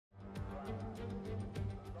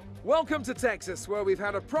Welcome to Texas, where we've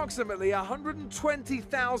had approximately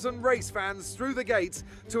 120,000 race fans through the gates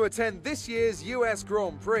to attend this year's US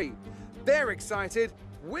Grand Prix. They're excited,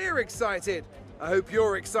 we're excited. I hope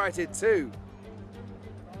you're excited too.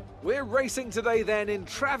 We're racing today then in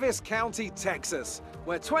Travis County, Texas,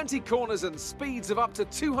 where 20 corners and speeds of up to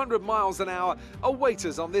 200 miles an hour await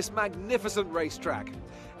us on this magnificent racetrack.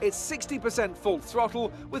 It's 60% full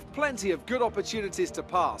throttle with plenty of good opportunities to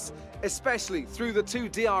pass, especially through the 2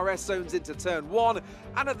 DRS zones into turn 1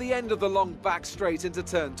 and at the end of the long back straight into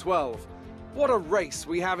turn 12. What a race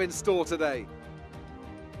we have in store today.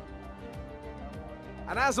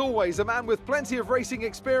 And as always, a man with plenty of racing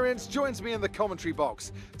experience joins me in the commentary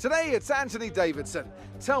box. Today it's Anthony Davidson.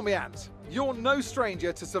 Tell me, Ant, you're no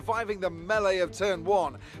stranger to surviving the melee of turn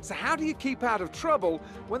 1. So how do you keep out of trouble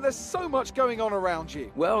when there's so much going on around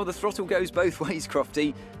you? Well, the throttle goes both ways,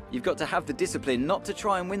 Crofty. You've got to have the discipline not to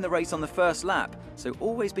try and win the race on the first lap. So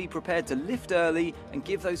always be prepared to lift early and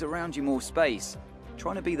give those around you more space.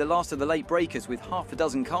 Trying to be the last of the late breakers with half a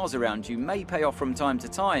dozen cars around you may pay off from time to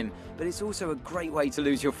time, but it's also a great way to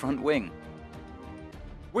lose your front wing.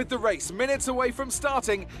 With the race minutes away from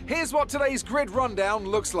starting, here's what today's grid rundown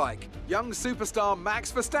looks like. Young superstar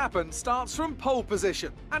Max Verstappen starts from pole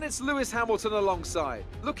position, and it's Lewis Hamilton alongside.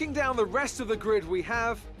 Looking down the rest of the grid, we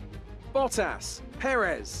have Bottas,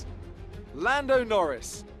 Perez, Lando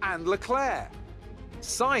Norris and Leclerc,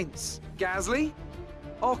 Sainz, Gasly,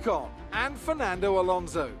 Ocon and Fernando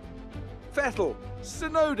Alonso, Vettel,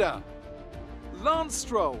 Tsunoda, Lance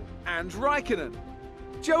Stroll and Raikkonen,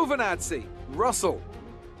 Giovinazzi, Russell,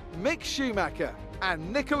 Mick Schumacher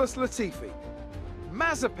and Nicholas Latifi.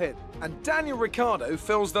 Mazepin and Daniel Ricciardo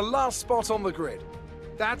fills the last spot on the grid.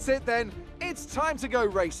 That's it then, it's time to go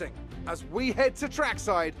racing as we head to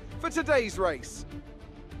trackside for today's race.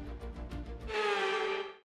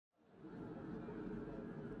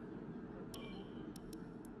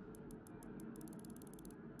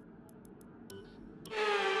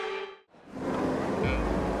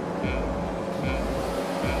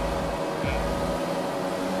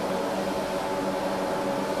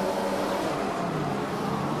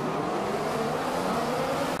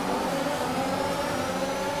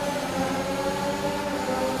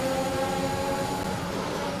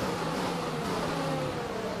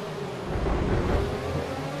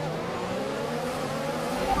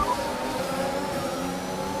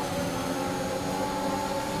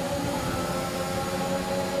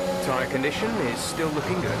 Tyre condition is still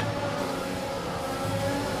looking good.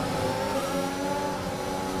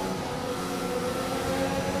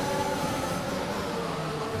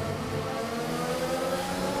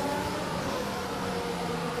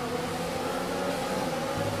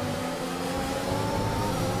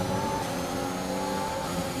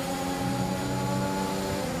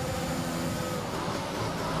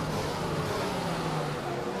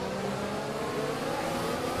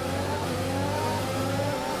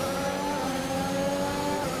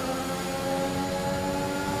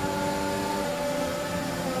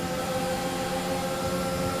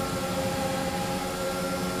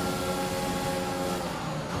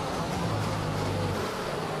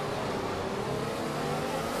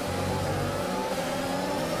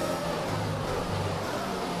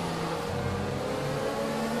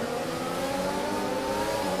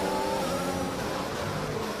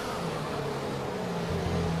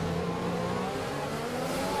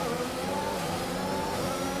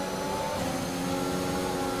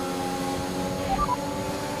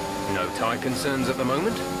 No tyre concerns at the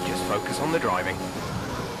moment, just focus on the driving.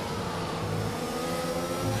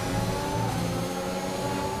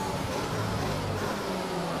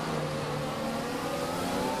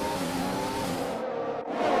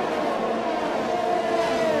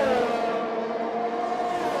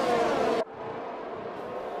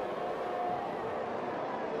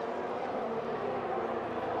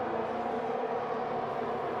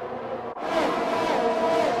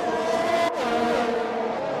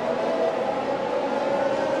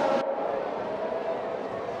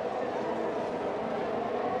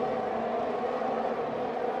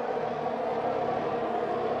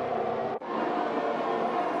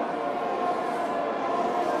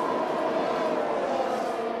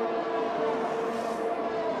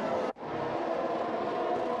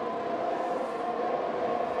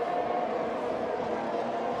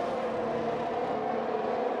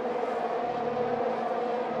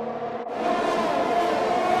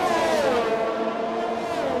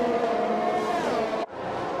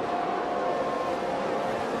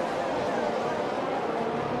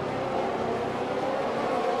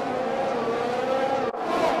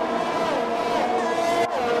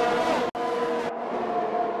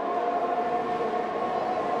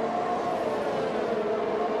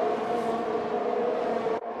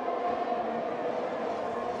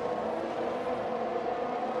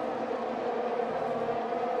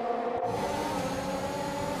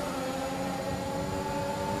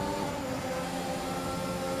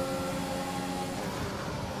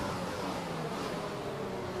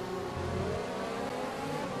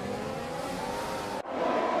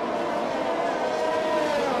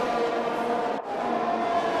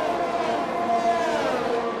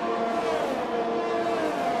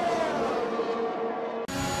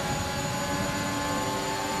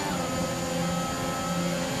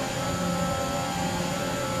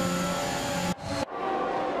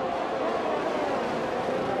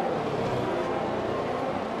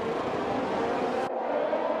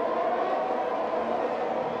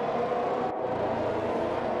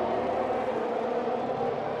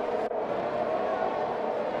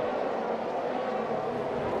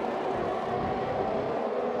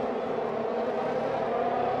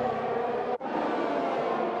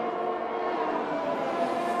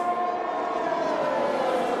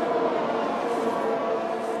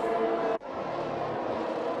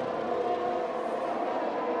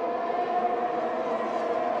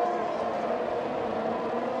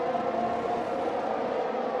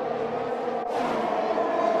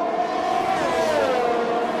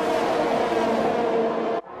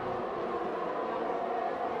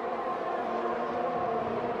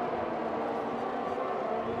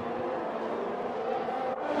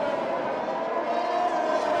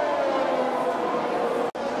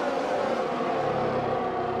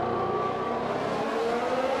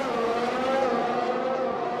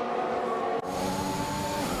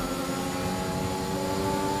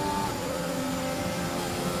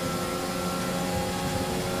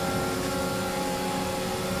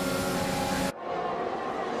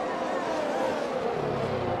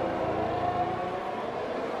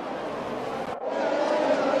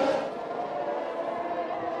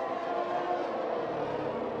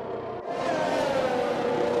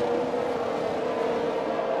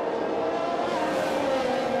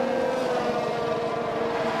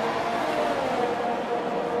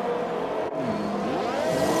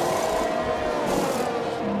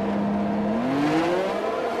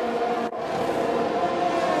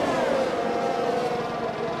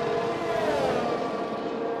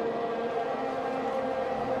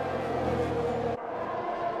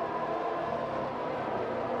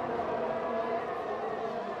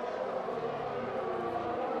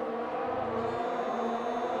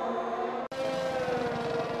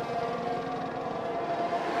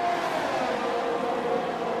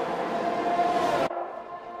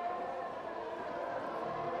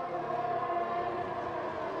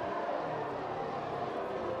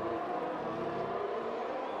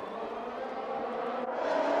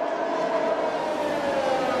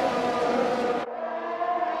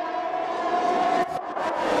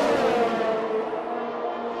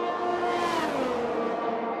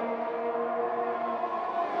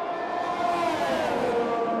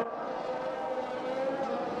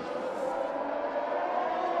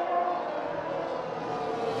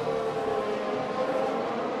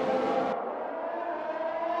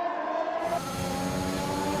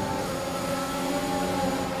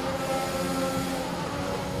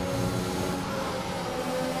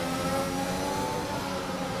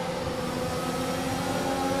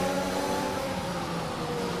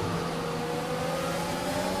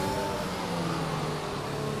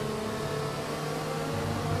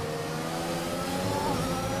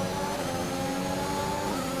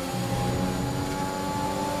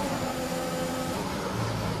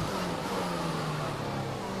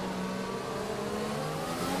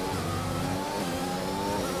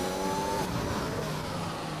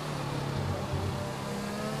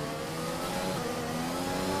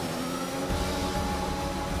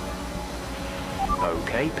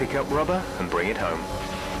 Okay, pick up rubber and bring it home.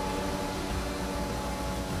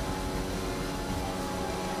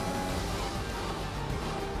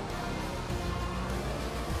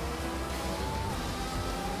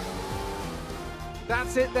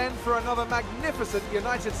 That's it then for another magnificent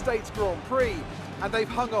United States Grand Prix, and they've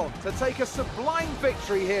hung on to take a sublime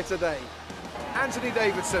victory here today. Anthony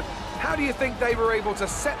Davidson, how do you think they were able to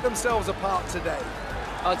set themselves apart today?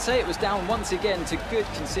 I'd say it was down once again to good,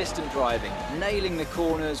 consistent driving, nailing the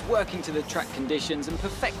corners, working to the track conditions and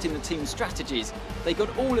perfecting the team's strategies. They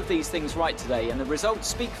got all of these things right today and the results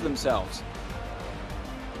speak for themselves.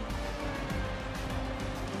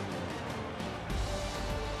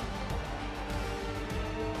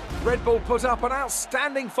 Red Bull put up an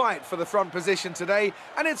outstanding fight for the front position today,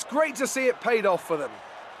 and it's great to see it paid off for them.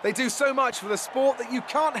 They do so much for the sport that you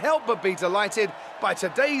can't help but be delighted by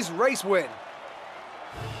today's race win.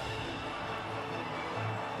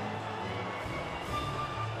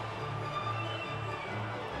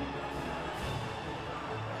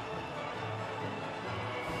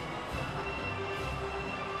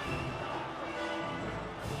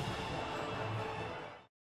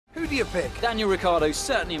 Who do you pick? Daniel Ricciardo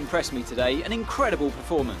certainly impressed me today, an incredible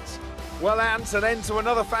performance. Well, Ant, an end to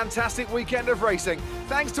another fantastic weekend of racing.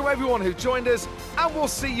 Thanks to everyone who joined us, and we'll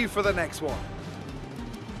see you for the next one.